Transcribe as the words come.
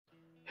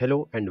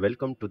Hello and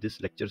welcome to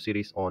this lecture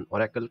series on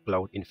Oracle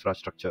Cloud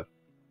Infrastructure.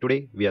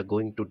 Today we are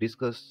going to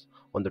discuss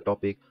on the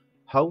topic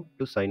how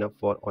to sign up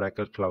for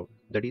Oracle Cloud,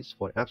 that is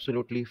for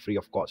absolutely free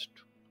of cost.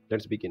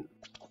 Let's begin.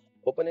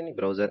 Open any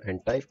browser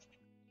and type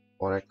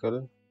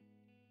Oracle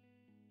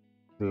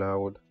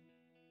Cloud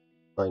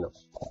sign up.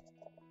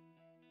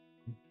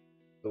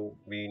 So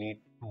we need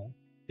to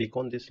click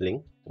on this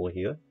link over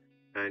here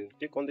and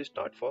click on the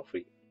start for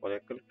free.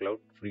 Oracle Cloud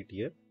free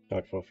tier,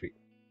 start for free.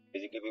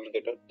 Basically we will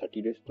get a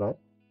 30 days trial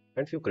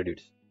and few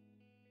credits.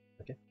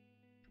 Okay.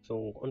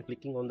 So on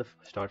clicking on the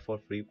start for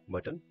free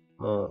button,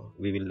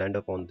 we will land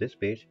up on this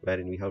page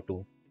wherein we have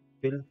to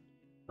fill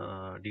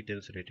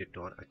details related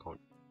to our account.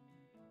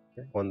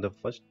 Okay. On the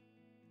first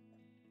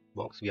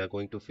box, we are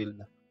going to fill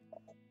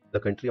the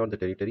country or the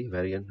territory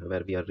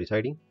where we are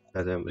residing.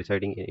 As I am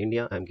residing in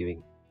India, I am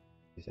giving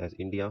this as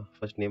India.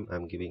 First name I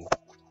am giving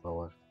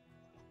our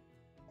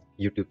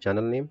YouTube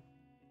channel name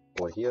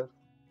over here.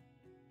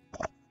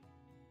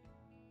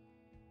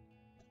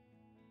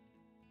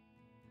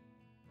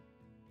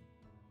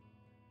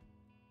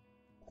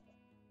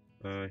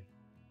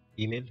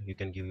 Email, you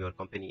can give your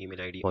company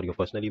email ID or your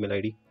personal email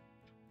ID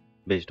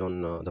based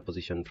on the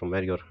position from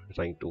where you're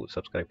trying to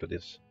subscribe to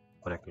this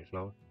Oracle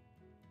Cloud.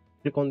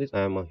 Click on this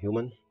I am a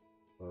human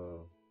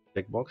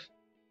checkbox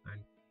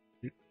and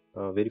click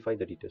verify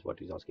the details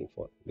what is asking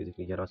for.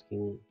 Basically you're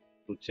asking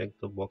to check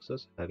the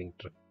boxes having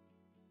truck.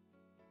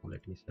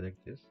 Let me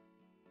select this.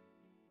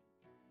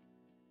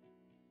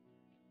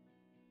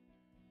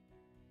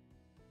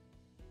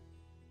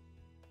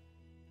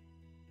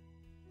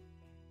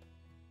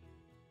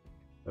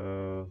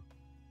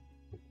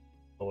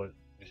 Or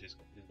this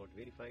got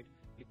verified.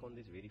 Click on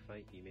this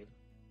verify email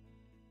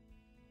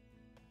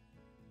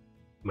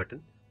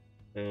button.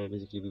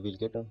 Basically we will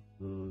get a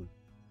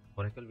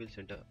Oracle will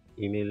send a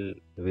email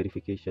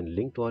verification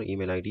link to our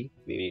email ID.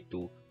 We need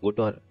to go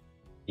to our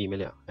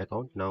email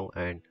account now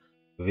and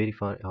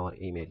verify our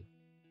email.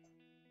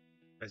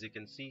 As you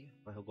can see,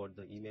 I have got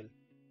the email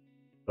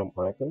from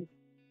Oracle.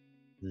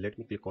 Let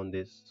me click on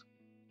this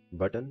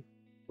button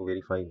to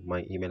verify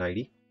my email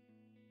ID.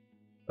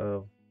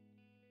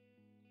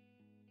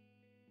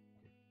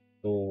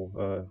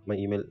 My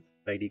email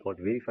ID got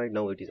verified.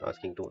 Now it is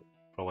asking to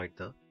provide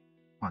the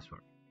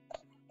password.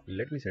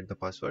 Let me set the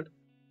password.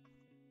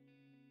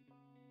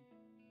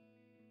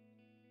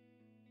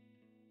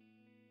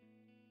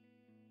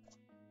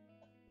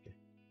 Okay.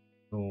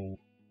 So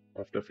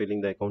after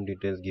filling the account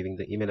details, giving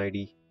the email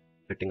ID,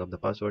 setting up the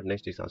password,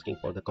 next is asking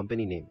for the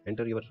company name.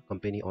 Enter your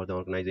company or the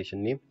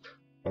organization name.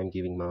 I'm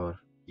giving my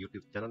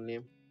YouTube channel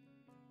name.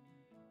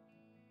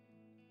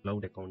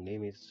 Cloud account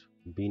name is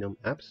Beenam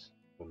Apps.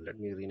 So let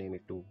me rename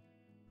it to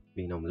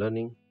Beenam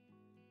Learning.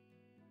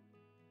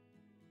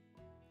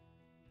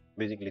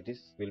 Basically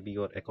this will be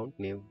your account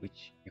name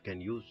which you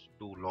can use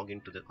to log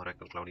into the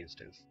Oracle Cloud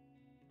instance.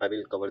 I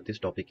will cover this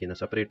topic in a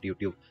separate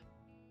YouTube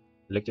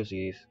lecture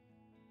series.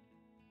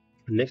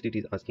 Next it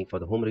is asking for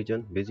the home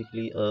region.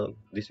 Basically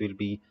this will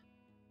be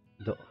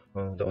the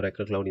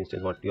Oracle Cloud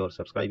instance what you are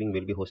subscribing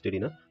will be hosted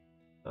in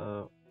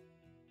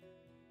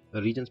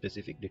a region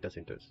specific data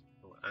centers.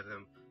 So as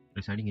I'm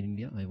residing in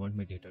India, I want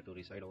my data to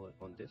reside over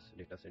on this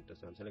data center,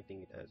 so I'm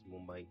selecting it as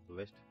Mumbai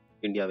West,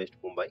 India West,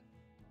 Mumbai.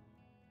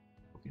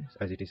 Okay, so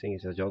as it is saying,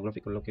 it's a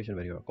geographical location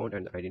where your account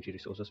and identity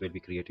resources will be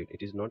created.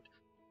 It is not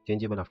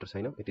changeable after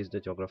sign up. It is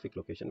the geographic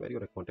location where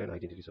your account and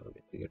identity resources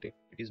will be created.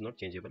 It is not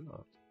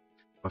changeable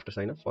after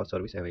sign up for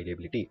service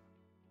availability.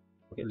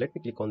 Okay, let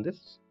me click on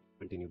this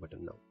continue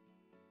button now.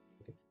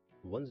 Okay,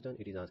 once done,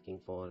 it is asking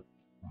for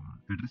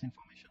address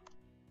information.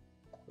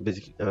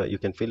 Basically you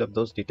can fill up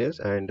those details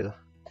and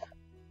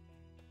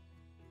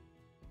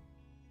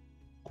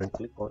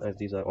click on, as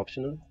these are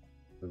optional.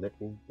 Let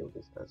me give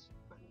this as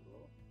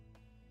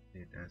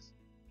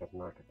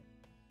Karnataka.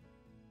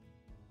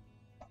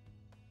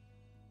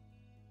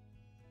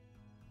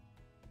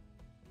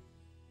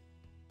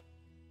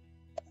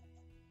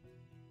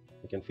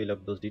 You can fill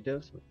up those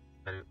details,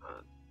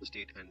 the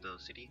state and the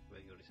city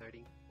where you're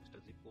residing,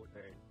 postal zip code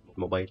and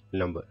mobile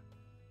number.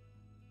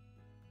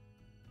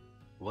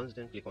 Once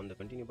done, click on the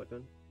continue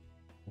button.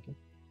 Okay.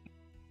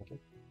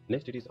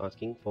 Next it is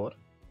asking for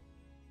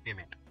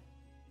payment.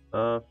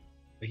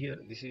 Here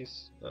this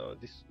is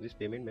this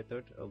payment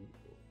method.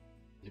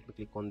 Let me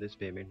click on this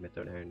payment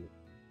method and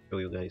show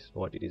you guys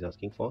what it is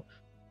asking for.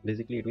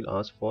 Basically it will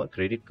ask for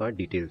credit card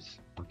details.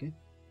 Okay,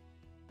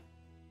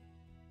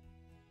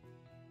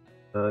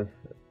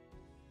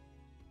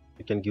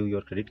 you can give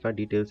your credit card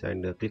details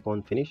and click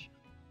on finish.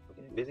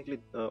 Okay, basically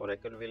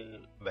Oracle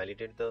will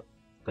validate the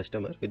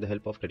customer with the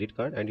help of credit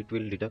card and it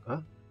will deduct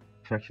a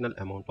fractional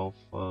amount of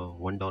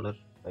 $1,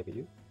 I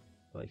believe.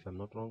 If I'm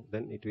not wrong,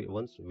 then it will,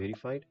 once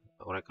verified,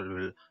 Oracle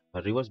will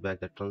reverse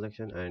back that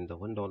transaction and the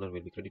 $1 will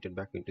be credited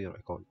back into your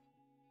account.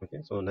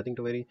 Okay, so nothing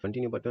to worry.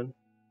 Continue button.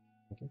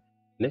 Okay,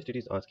 next it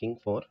is asking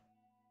for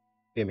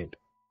payment.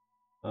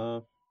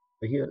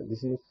 Here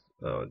this is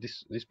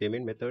this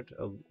payment method.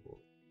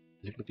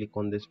 Let me click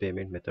on this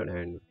payment method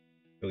and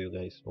show you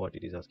guys what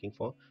it is asking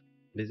for.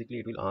 basically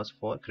it will ask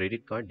for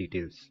credit card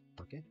details.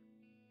 Okay.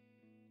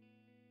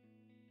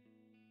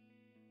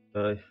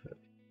 uh,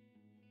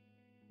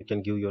 you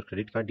can give your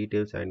credit card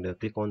details and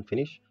click on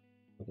finish.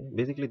 Okay,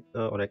 basically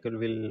Oracle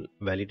will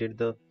validate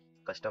the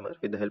customer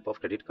with the help of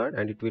credit card,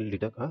 and it will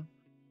deduct a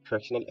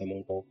fractional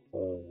amount of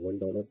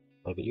 $1,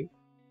 I believe.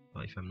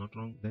 If I'm not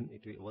wrong, then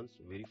it will, once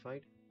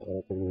verified,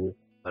 Oracle will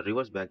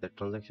reverse back that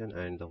transaction,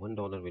 and the $1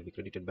 will be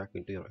credited back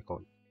into your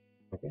account.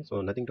 Okay,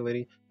 so nothing to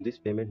worry. This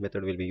payment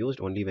method will be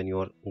used only when you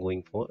are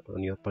going for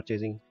when you are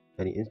purchasing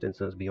any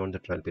instances beyond the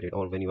trial period,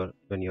 or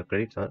when your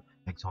credits are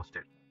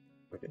exhausted.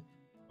 Okay,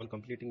 on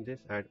completing this,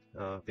 add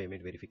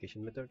payment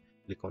verification method,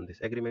 click on this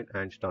agreement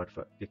and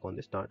click on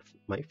the start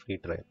my free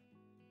trial.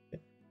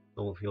 Okay.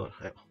 So your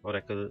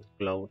Oracle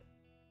Cloud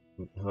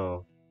uh,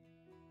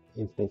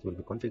 instance will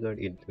be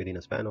configured within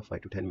a span of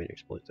 5 to 10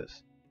 minutes post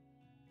this.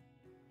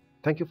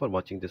 Thank you for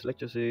watching this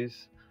lecture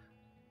series.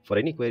 For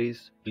any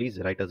queries, please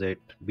write us at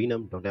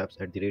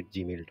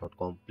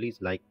beenum.apps@gmail.com. Please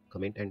like,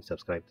 comment and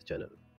subscribe the channel.